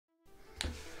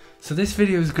So this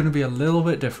video is going to be a little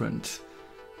bit different.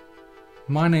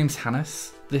 My name's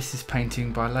Hannes, this is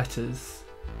Painting by Letters,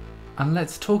 and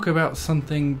let's talk about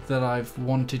something that I've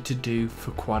wanted to do for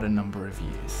quite a number of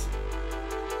years.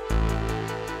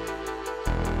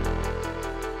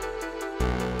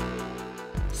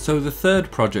 So the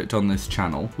third project on this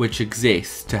channel, which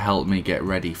exists to help me get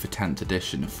ready for 10th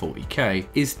edition of 40k,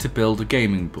 is to build a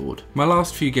gaming board. My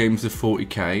last few games of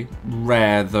 40k,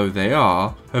 rare though they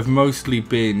are, have mostly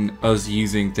been us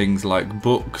using things like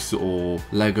books or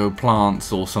Lego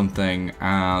plants or something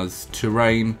as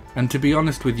terrain, and to be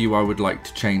honest with you, I would like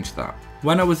to change that.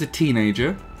 When I was a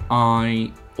teenager,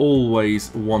 I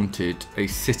always wanted a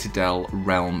Citadel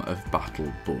Realm of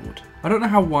Battle board. I don't know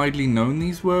how widely known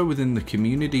these were within the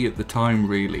community at the time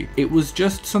really. It was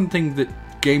just something that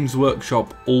Games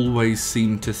Workshop always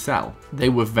seemed to sell. They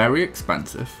were very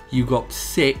expensive. You got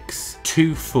 6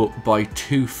 2-foot by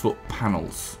 2-foot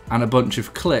panels and a bunch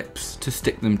of clips to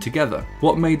stick them together.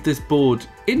 What made this board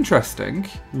interesting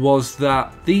was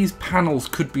that these panels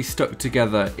could be stuck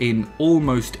together in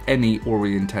almost any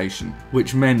orientation,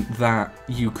 which meant that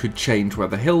you could change where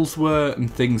the hills were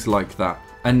and things like that.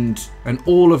 And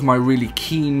all of my really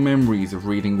keen memories of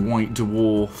reading White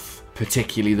Dwarf,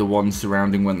 particularly the ones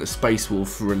surrounding when the Space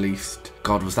Wolf released,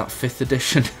 God, was that 5th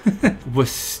edition? were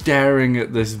staring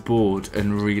at this board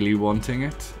and really wanting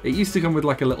it. It used to come with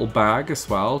like a little bag as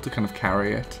well to kind of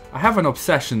carry it. I have an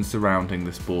obsession surrounding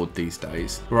this board these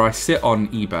days, where I sit on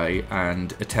eBay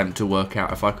and attempt to work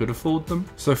out if I could afford them.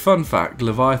 So fun fact,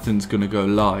 Leviathan's gonna go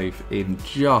live in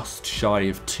just shy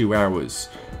of 2 hours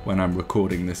when I'm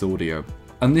recording this audio.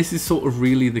 And this is sort of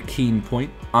really the keen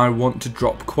point. I want to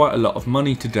drop quite a lot of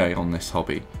money today on this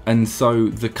hobby. And so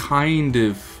the kind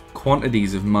of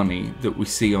quantities of money that we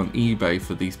see on eBay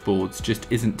for these boards just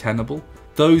isn't tenable.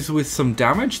 Those with some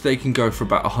damage, they can go for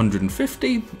about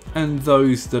 150, and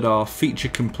those that are feature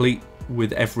complete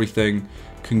with everything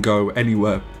can go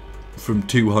anywhere from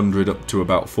 200 up to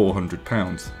about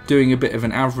 £400. Doing a bit of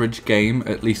an average game,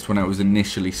 at least when I was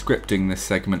initially scripting this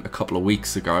segment a couple of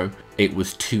weeks ago, it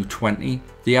was 220.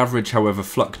 The average, however,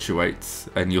 fluctuates,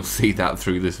 and you'll see that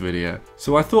through this video.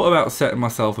 So I thought about setting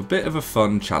myself a bit of a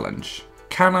fun challenge.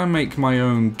 Can I make my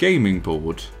own gaming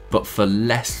board, but for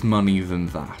less money than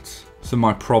that? So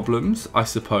my problems, I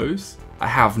suppose, I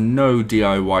have no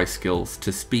DIY skills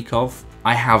to speak of.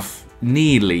 I have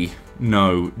nearly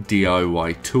no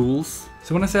DIY tools.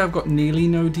 So when I say I've got nearly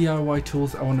no DIY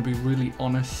tools, I want to be really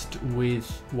honest with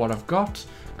what I've got,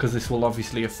 because this will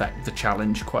obviously affect the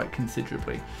challenge quite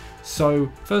considerably. So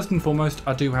first and foremost,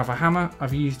 I do have a hammer.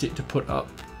 I've used it to put up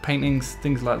paintings,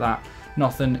 things like that.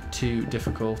 Nothing too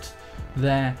difficult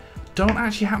there. Don't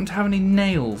actually happen to have any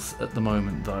nails at the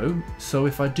moment though, so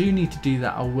if I do need to do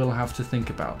that, I will have to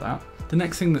think about that. The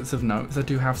next thing that's of note is I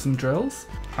do have some drills.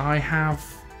 I have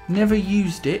never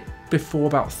used it before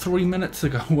about 3 minutes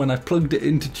ago when I plugged it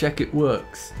in to check it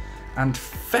works, and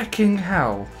fecking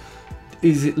hell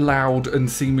is it loud and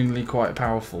seemingly quite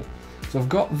powerful. So I've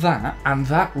got that, and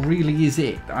that really is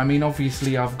it. I mean,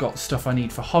 obviously I've got stuff I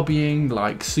need for hobbying,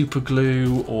 like super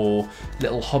glue or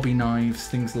little hobby knives,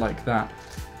 things like that,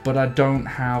 but I don't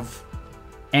have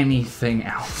anything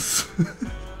else.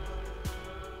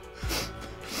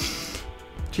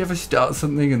 Do you ever start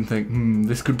something and think,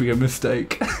 this could be a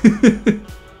mistake?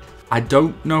 I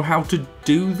don't know how to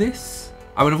do this.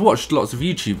 I mean, I've watched lots of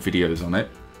YouTube videos on it,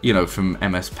 you know, from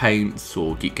MS Paints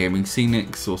or Geek Gaming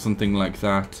Scenics or something like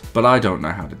that, but I don't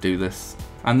know how to do this.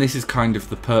 And this is kind of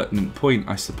the pertinent point,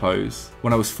 I suppose.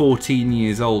 When I was 14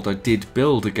 years old, I did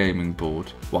build a gaming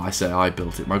board. Well, I say I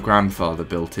built it, my grandfather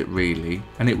built it really.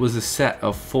 And it was a set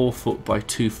of 4-foot by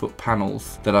 2-foot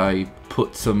panels that I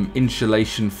put some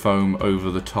insulation foam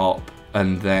over the top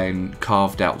and then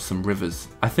carved out some rivers.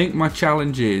 I think my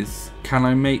challenge is, can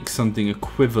I make something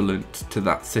equivalent to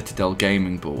that Citadel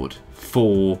gaming board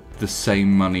for the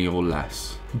same money or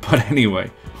less? But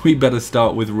anyway, we better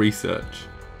start with research.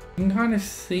 You can kind of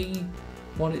see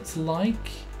what it's like.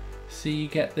 So you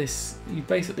get this, you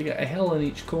basically get a hill in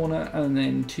each corner and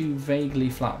then 2 vaguely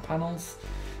flat panels.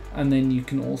 And then you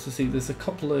can also see there's a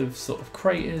couple of sort of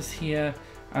craters here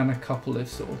and a couple of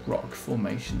sort of rock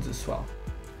formations as well.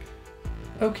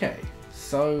 Okay,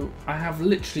 so I have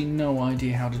literally no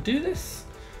idea how to do this.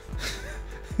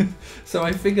 So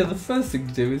I figure the first thing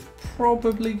to do is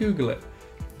probably Google it.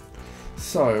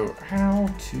 So, how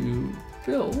to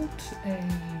build a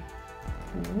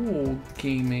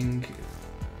wargaming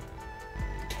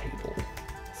table.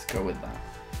 Let's go with that.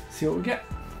 See what we get.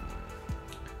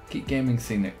 Geek Gaming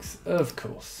Scenics, of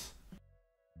course.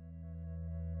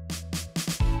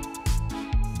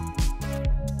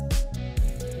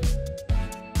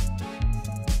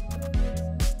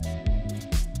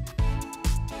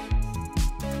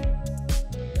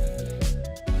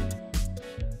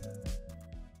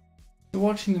 you're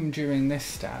watching them during this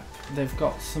step, they've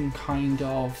got some kind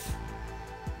of,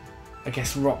 I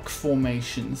guess, rock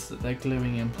formations that they're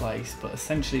gluing in place, but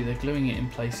essentially they're gluing it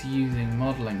in place using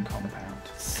modelling compound.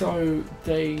 So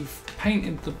they've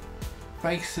painted the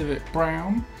base of it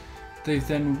brown, they've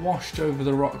then washed over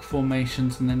the rock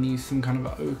formations and then used some kind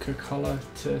of ochre colour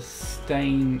to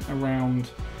stain around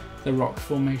the rock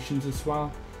formations as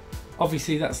well.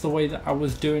 Obviously that's the way that I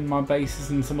was doing my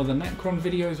bases in some of the Necron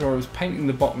videos, where I was painting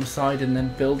the bottom side and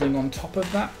then building on top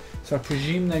of that. So I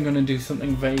presume they're going to do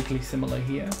something vaguely similar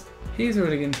here. Here's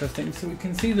really interesting. So we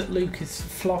can see that Luke is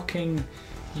flocking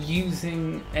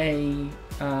using a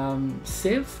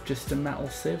sieve, just a metal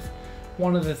sieve.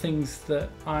 One of the things that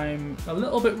I'm a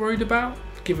little bit worried about,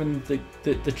 given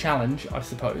the challenge, I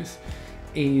suppose,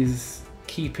 is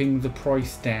keeping the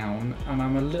price down, and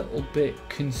I'm a little bit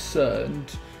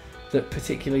concerned that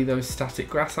particularly those static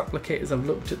grass applicators, I've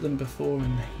looked at them before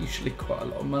and they're usually quite a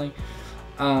lot of money.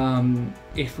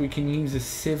 If we can use a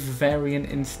sieve variant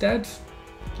instead,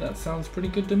 that sounds pretty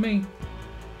good to me.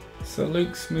 So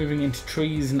Luke's moving into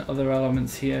trees and other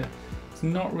elements here. It's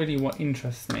not really what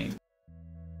interests me.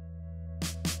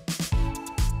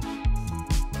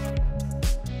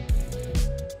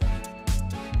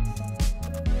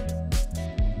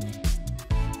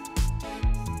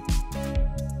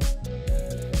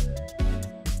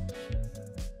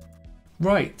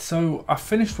 Right, so I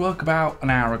finished work about an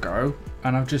hour ago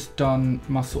and I've just done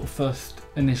my sort of first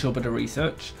initial bit of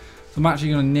research. So I'm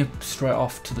actually going to nip straight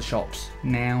off to the shops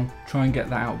now, try and get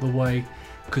that out of the way,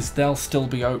 because they'll still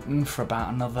be open for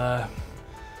about another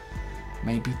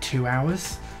maybe 2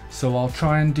 hours. So I'll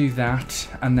try and do that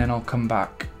and then I'll come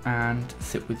back and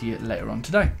sit with you later on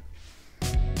today.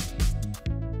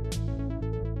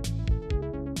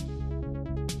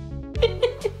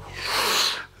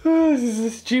 This is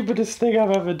the stupidest thing I've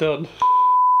ever done.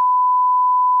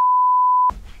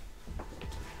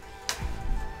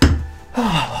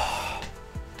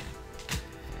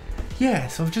 Yeah,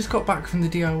 so I've just got back from the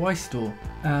DIY store.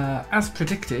 As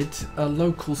predicted, a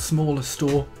local smaller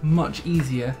store, much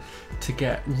easier to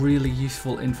get really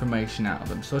useful information out of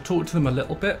them. So I talked to them a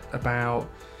little bit about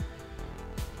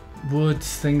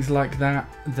woods, things like that.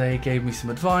 They gave me some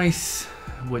advice,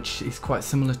 which is quite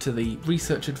similar to the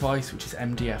research advice, which is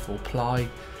MDF or ply,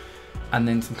 and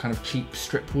then some kind of cheap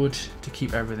strip wood to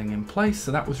keep everything in place.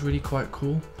 So that was really quite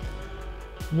cool.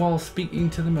 While speaking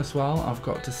to them as well, I've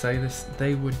got to say this,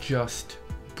 they were just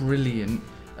brilliant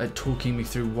at talking me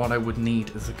through what I would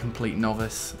need as a complete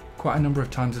novice. Quite a number of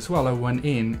times as well, I went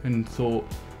in and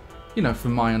thought, you know,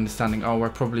 from my understanding, oh, I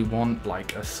probably want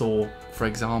like a saw, for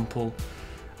example.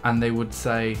 And they would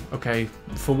say, okay,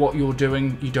 for what you're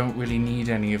doing, you don't really need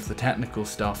any of the technical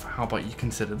stuff. How about you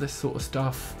consider this sort of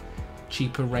stuff?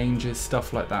 Cheaper ranges,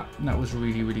 stuff like that. And that was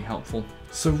really, really helpful.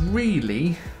 So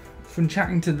really, from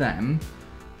chatting to them,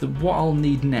 what I'll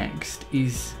need next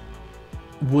is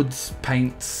woods,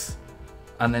 paints,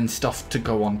 and then stuff to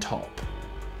go on top.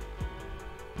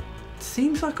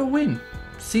 Seems like a win.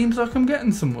 Seems like I'm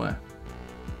getting somewhere.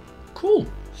 Cool.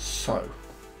 So,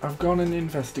 I've gone and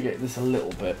investigated this a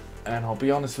little bit, and I'll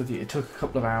be honest with you, it took a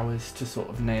couple of hours to sort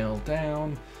of nail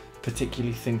down,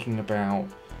 particularly thinking about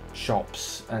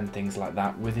shops and things like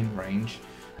that within range.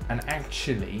 And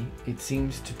actually, it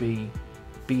seems to be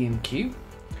B&Q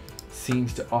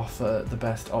seems to offer the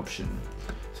best option.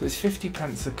 So it's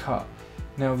 50p a cut.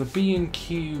 Now the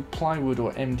B&Q plywood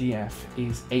or MDF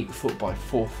is 8 foot by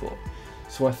 4 foot.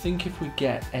 So I think if we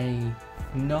get a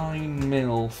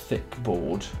 9mm thick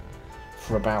board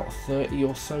for about 30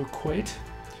 or so quid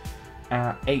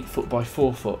at 8 foot by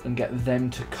 4 foot and get them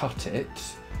to cut it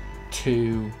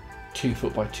to 2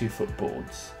 foot by 2 foot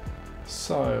boards.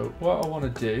 So what I want to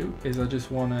do is I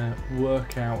just want to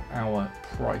work out our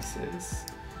prices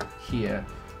here,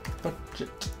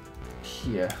 budget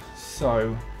here. So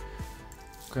I'm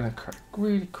going to crack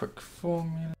really quick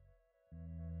formula.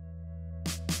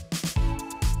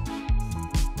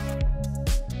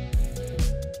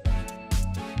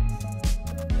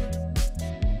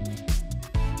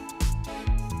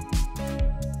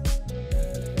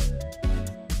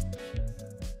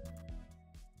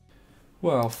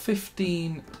 Well,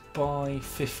 15 by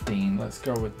 15, let's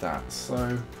go with that.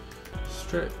 So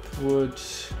strip wood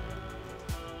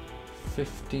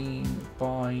 15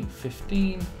 by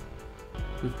 15,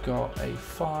 we've got a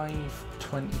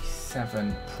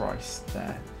 5.27 price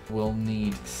there. We'll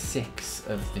need 6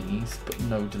 of these, but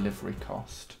no delivery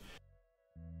cost.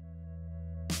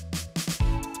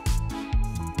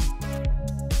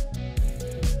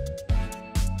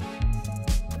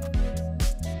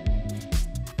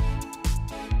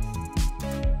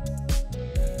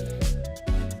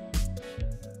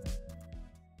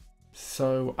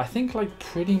 So I think like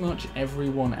pretty much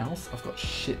everyone else, I've got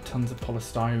shit tons of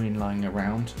polystyrene lying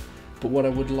around, but what I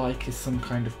would like is some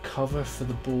kind of cover for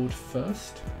the board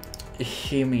first.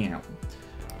 Hear me out.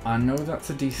 I know that's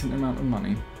a decent amount of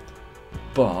money,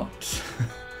 but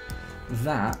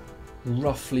that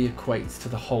roughly equates to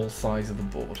the whole size of the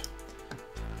board.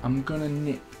 I'm gonna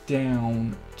nip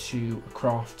down to a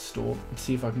craft store and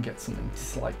see if I can get something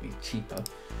slightly cheaper,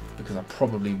 because I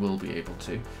probably will be able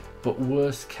to. But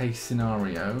worst case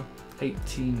scenario,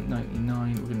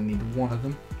 $18.99, we're gonna need one of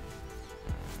them.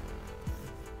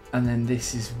 And then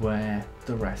this is where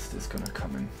the rest is gonna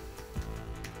come in.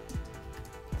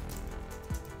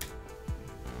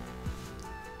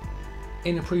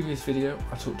 In a previous video,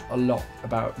 I talked a lot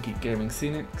about Geek Gaming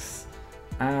Scenics,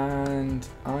 and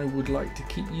I would like to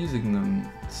keep using them.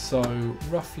 So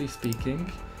roughly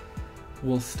speaking,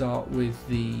 we'll start with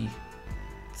the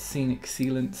Scenic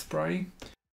Sealant Spray.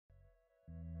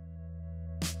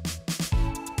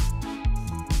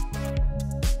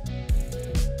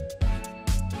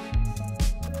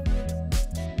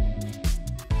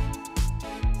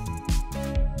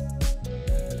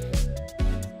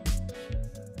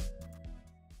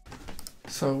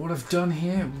 So what I've done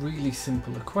here, really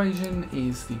simple equation,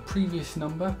 is the previous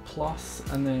number plus,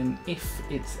 and then if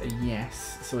it's a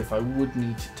yes, so if I would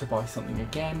need to buy something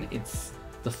again, it's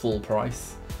the full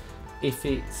price. If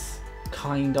it's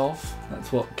kind of,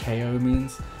 that's what KO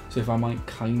means. So if I might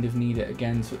kind of need it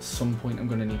again, so at some point I'm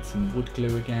going to need some wood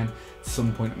glue again, at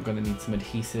some point I'm going to need some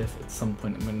adhesive, at some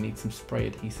point I'm going to need some spray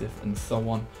adhesive, and so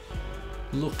on.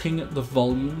 Looking at the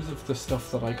volumes of the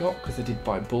stuff that I got, because I did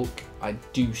buy bulk, I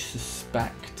do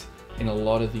suspect in a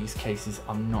lot of these cases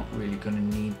I'm not really going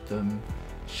to need them,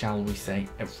 shall we say,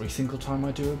 every single time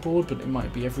I do a board, but it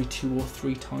might be every 2 or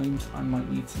 3 times I might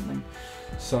need something.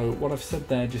 So what I've said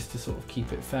there, just to sort of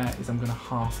keep it fair, is I'm going to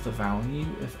half the value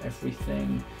of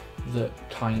everything that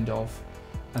kind of,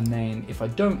 and then if I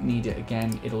don't need it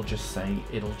again, it'll just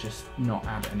not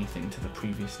add anything to the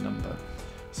previous number.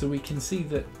 So we can see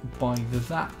that by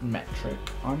that metric,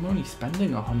 I'm only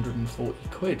spending 140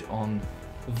 quid on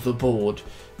the board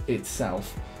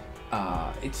itself.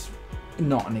 It's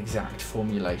not an exact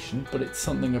formulation, but it's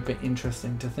something a bit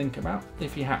interesting to think about.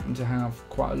 If you happen to have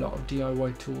quite a lot of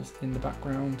DIY tools in the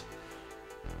background,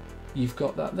 you've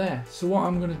got that there. So what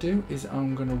I'm going to do is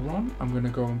I'm going to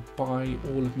go and buy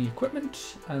all of the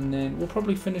equipment, and then we'll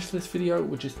probably finish this video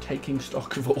with just taking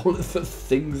stock of all of the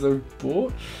things I've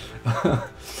bought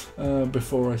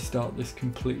before I start this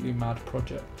completely mad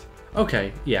project.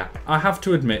 Okay, yeah, I have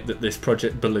to admit that this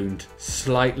project ballooned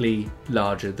slightly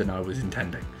larger than I was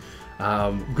intending.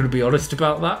 I'm going to be honest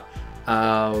about that.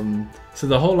 So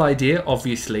the whole idea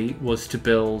obviously was to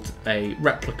build a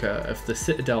replica of the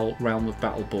Citadel Realm of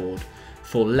Battle board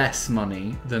for less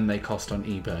money than they cost on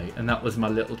eBay, and that was my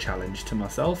little challenge to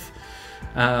myself.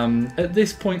 At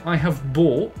this point I have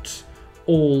bought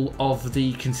all of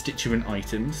the constituent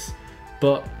items,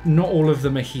 but not all of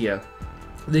them are here.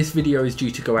 This video is due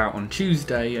to go out on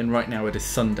Tuesday, and right now it is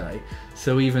Sunday,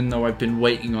 so even though I've been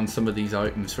waiting on some of these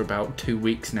items for about 2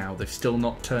 weeks now, they've still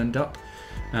not turned up.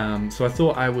 So I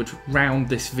thought I would round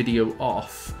this video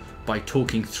off by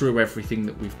talking through everything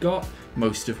that we've got,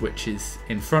 most of which is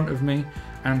in front of me,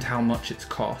 and how much it's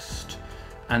cost.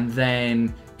 And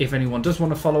then if anyone does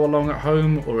want to follow along at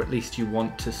home, or at least you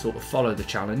want to sort of follow the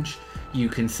challenge, you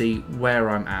can see where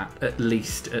I'm at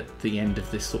least at the end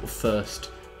of this sort of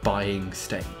first buying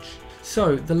stage.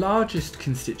 So the largest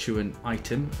constituent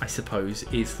item, I suppose,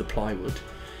 is the plywood.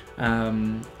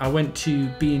 I went to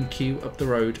B&Q up the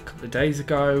road a couple of days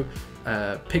ago,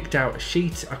 picked out a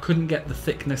sheet. I couldn't get the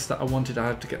thickness that I wanted, I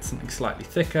had to get something slightly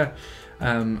thicker,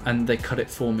 and they cut it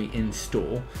for me in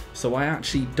store. So I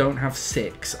actually don't have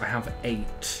 6, I have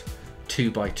 8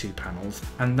 2x2 panels,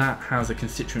 and that has a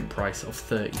constituent price of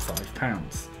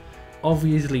 £35.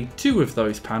 Obviously 2 of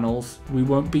those panels we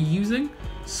won't be using,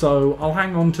 so I'll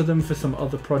hang on to them for some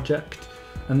other project.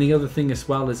 And the other thing as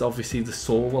well is obviously the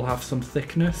saw will have some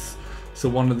thickness. So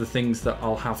one of the things that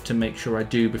I'll have to make sure I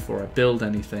do before I build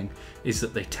anything is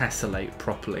that they tessellate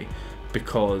properly,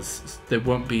 because they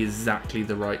won't be exactly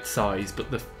the right size, but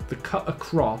the cut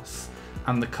across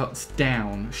and the cuts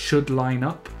down should line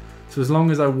up. So as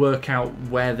long as I work out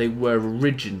where they were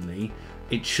originally,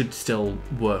 it should still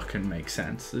work and make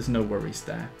sense. There's no worries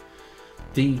there.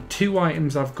 The 2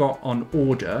 items I've got on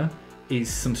order is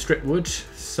some strip wood,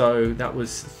 so that was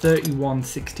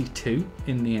 $31.62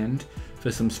 in the end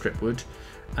for some strip wood,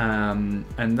 and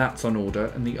that's on order.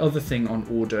 And the other thing on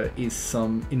order is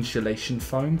some insulation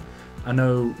foam. I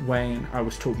know when I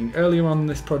was talking earlier on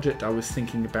this project, I was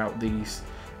thinking about these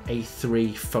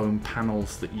A3 foam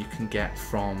panels that you can get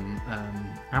from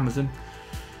Amazon.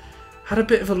 Had a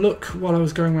bit of a look while I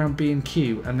was going around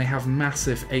B&Q, and they have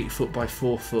massive 8 by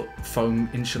 4 foam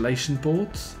insulation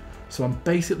boards. So I'm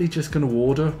basically just going to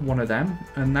order one of them,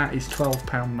 and that is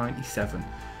 £12.97,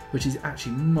 which is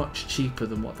actually much cheaper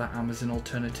than what that Amazon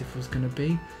alternative was going to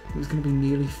be. It was going to be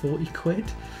nearly 40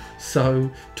 quid. So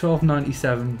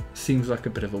 £12.97 seems like a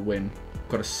bit of a win.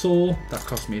 Got a saw, that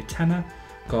cost me a tenner.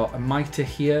 Got a mitre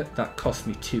here, that cost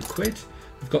me 2 quid.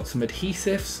 I've got some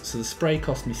adhesives, so the spray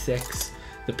cost me 6.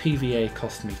 The PVA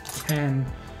cost me 10.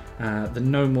 The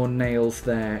No More Nails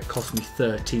there cost me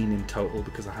 13 in total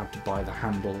because I had to buy the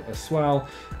handle as well.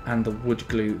 And the wood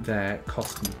glue there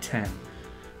cost me 10.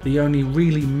 The only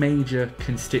really major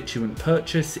constituent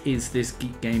purchase is this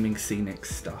Geek Gaming Scenic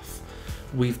stuff.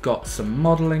 We've got some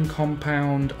modelling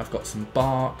compound, I've got some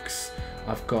barks,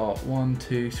 I've got 6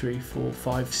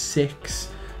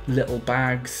 little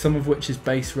bags, some of which is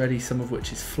base ready, some of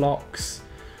which is flocks.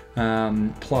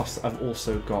 Plus I've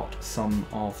also got some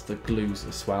of the glues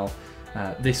as well.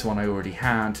 This one I already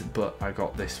had, but I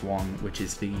got this one, which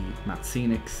is the Matte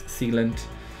Scenic sealant.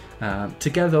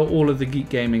 Together, all of the Geek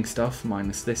Gaming stuff,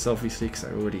 minus this obviously because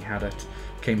I already had it,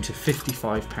 came to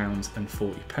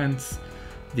 £55.40.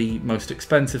 The most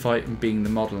expensive item being the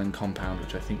modelling compound,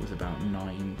 which I think was about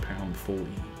 £9.40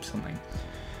 something.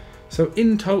 So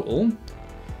in total,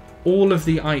 all of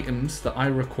the items that I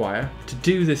require to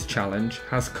do this challenge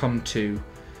has come to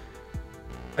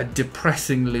a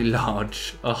depressingly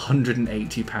large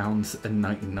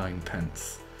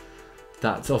 £180.99.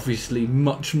 That's obviously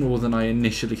much more than I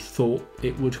initially thought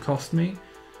it would cost me.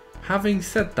 Having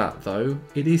said that though,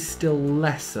 it is still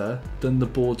lesser than the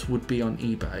boards would be on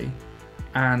eBay,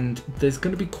 and there's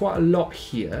going to be quite a lot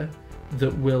here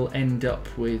that we'll end up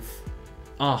with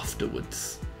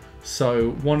afterwards.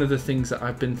 So one of the things that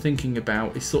I've been thinking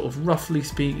about is sort of roughly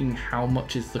speaking, how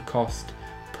much is the cost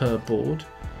per board?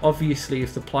 Obviously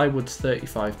if the plywood's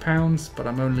 £35, but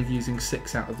I'm only using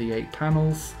 6 out of the 8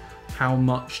 panels, how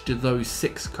much do those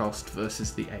 6 cost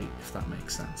versus the 8, if that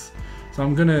makes sense? So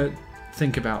I'm gonna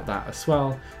think about that as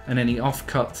well, and any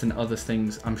offcuts and other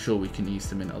things, I'm sure we can use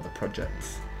them in other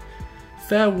projects.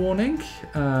 Fair warning,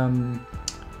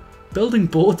 building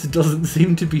boards doesn't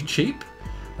seem to be cheap.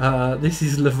 This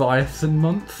is Leviathan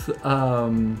month.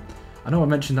 I know I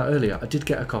mentioned that earlier. I did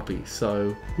get a copy,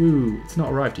 so woo, it's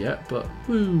not arrived yet, but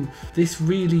woo. This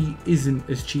really isn't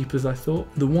as cheap as I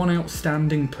thought. The one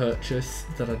outstanding purchase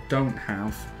that I don't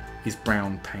have is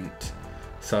brown paint.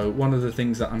 So one of the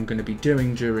things that I'm going to be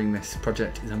doing during this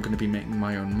project is I'm going to be making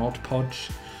my own Mod Podge.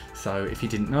 So if you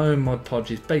didn't know, Mod Podge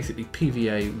is basically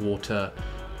PVA, water,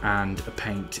 and a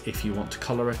paint if you want to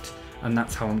colour it. And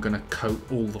that's how I'm going to coat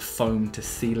all the foam to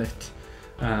seal it.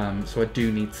 So I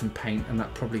do need some paint, and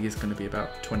that probably is going to be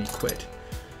about 20 quid.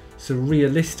 So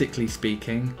realistically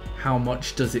speaking, how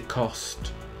much does it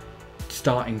cost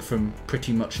starting from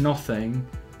pretty much nothing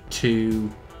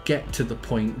to get to the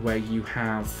point where you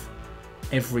have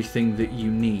everything that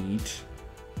you need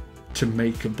to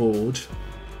make a board?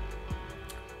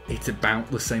 It's about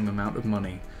the same amount of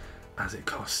money as it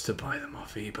costs to buy them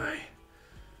off eBay.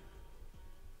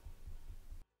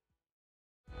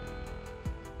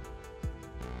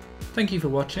 Thank you for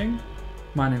watching.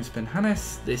 My name's been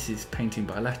Hannes, this is Painting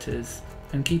by Letters,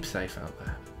 and keep safe out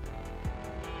there.